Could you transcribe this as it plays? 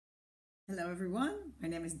Hello everyone, my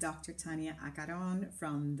name is Dr. Tanya Acaron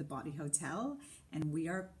from the Body Hotel, and we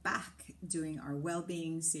are back doing our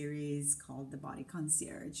well-being series called the Body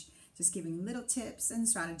Concierge, just giving little tips and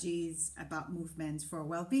strategies about movement for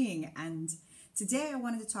well-being. And today I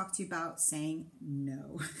wanted to talk to you about saying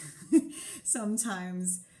no.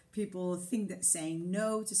 Sometimes people think that saying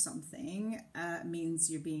no to something means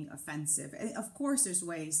you're being offensive. And of course, there's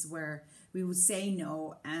ways where we would say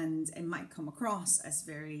no and it might come across as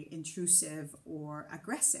very intrusive or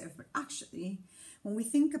aggressive. But actually, when we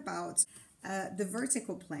think about the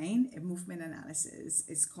vertical plane in movement analysis,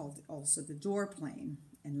 is called also the door plane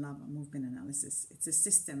in LAVA movement analysis. It's a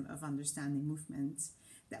system of understanding movement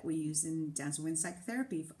that we use in dance and wind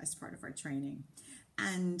psychotherapy as part of our training.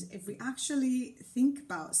 And if we actually think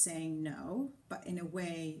about saying no, but in a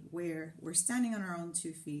way where we're standing on our own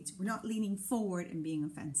 2 feet, we're not leaning forward and being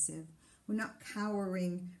offensive, we're not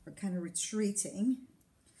cowering or kind of retreating,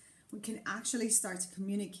 we can actually start to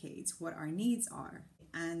communicate what our needs are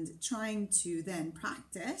and trying to then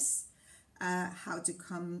practice how to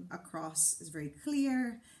come across as very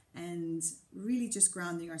clear and really just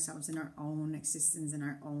grounding ourselves in our own existence and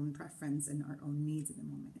our own preference and our own needs at the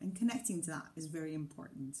moment. And connecting to that is very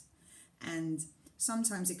important. And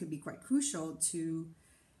sometimes it could be quite crucial to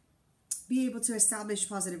be able to establish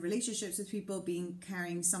positive relationships with people,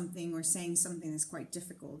 carrying something or saying something that's quite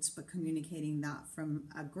difficult, but communicating that from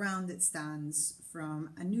a grounded stance, from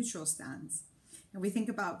a neutral stance. And we think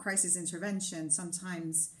about crisis intervention,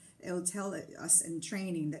 sometimes it'll tell us in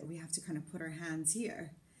training that we have to kind of put our hands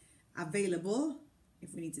here, available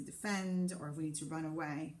if we need to defend or if we need to run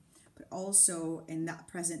away, but also in that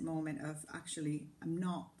present moment of actually, I'm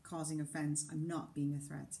not causing offense, I'm not being a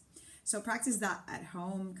threat. So practice that at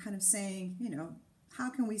home, kind of saying, how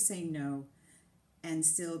can we say no and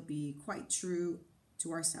still be quite true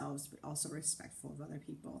to ourselves, but also respectful of other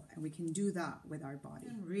people. And we can do that with our body.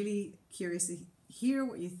 I'm really curious to hear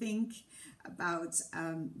what you think about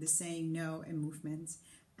the saying no in movement.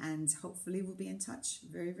 And hopefully we'll be in touch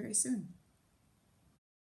very, very soon.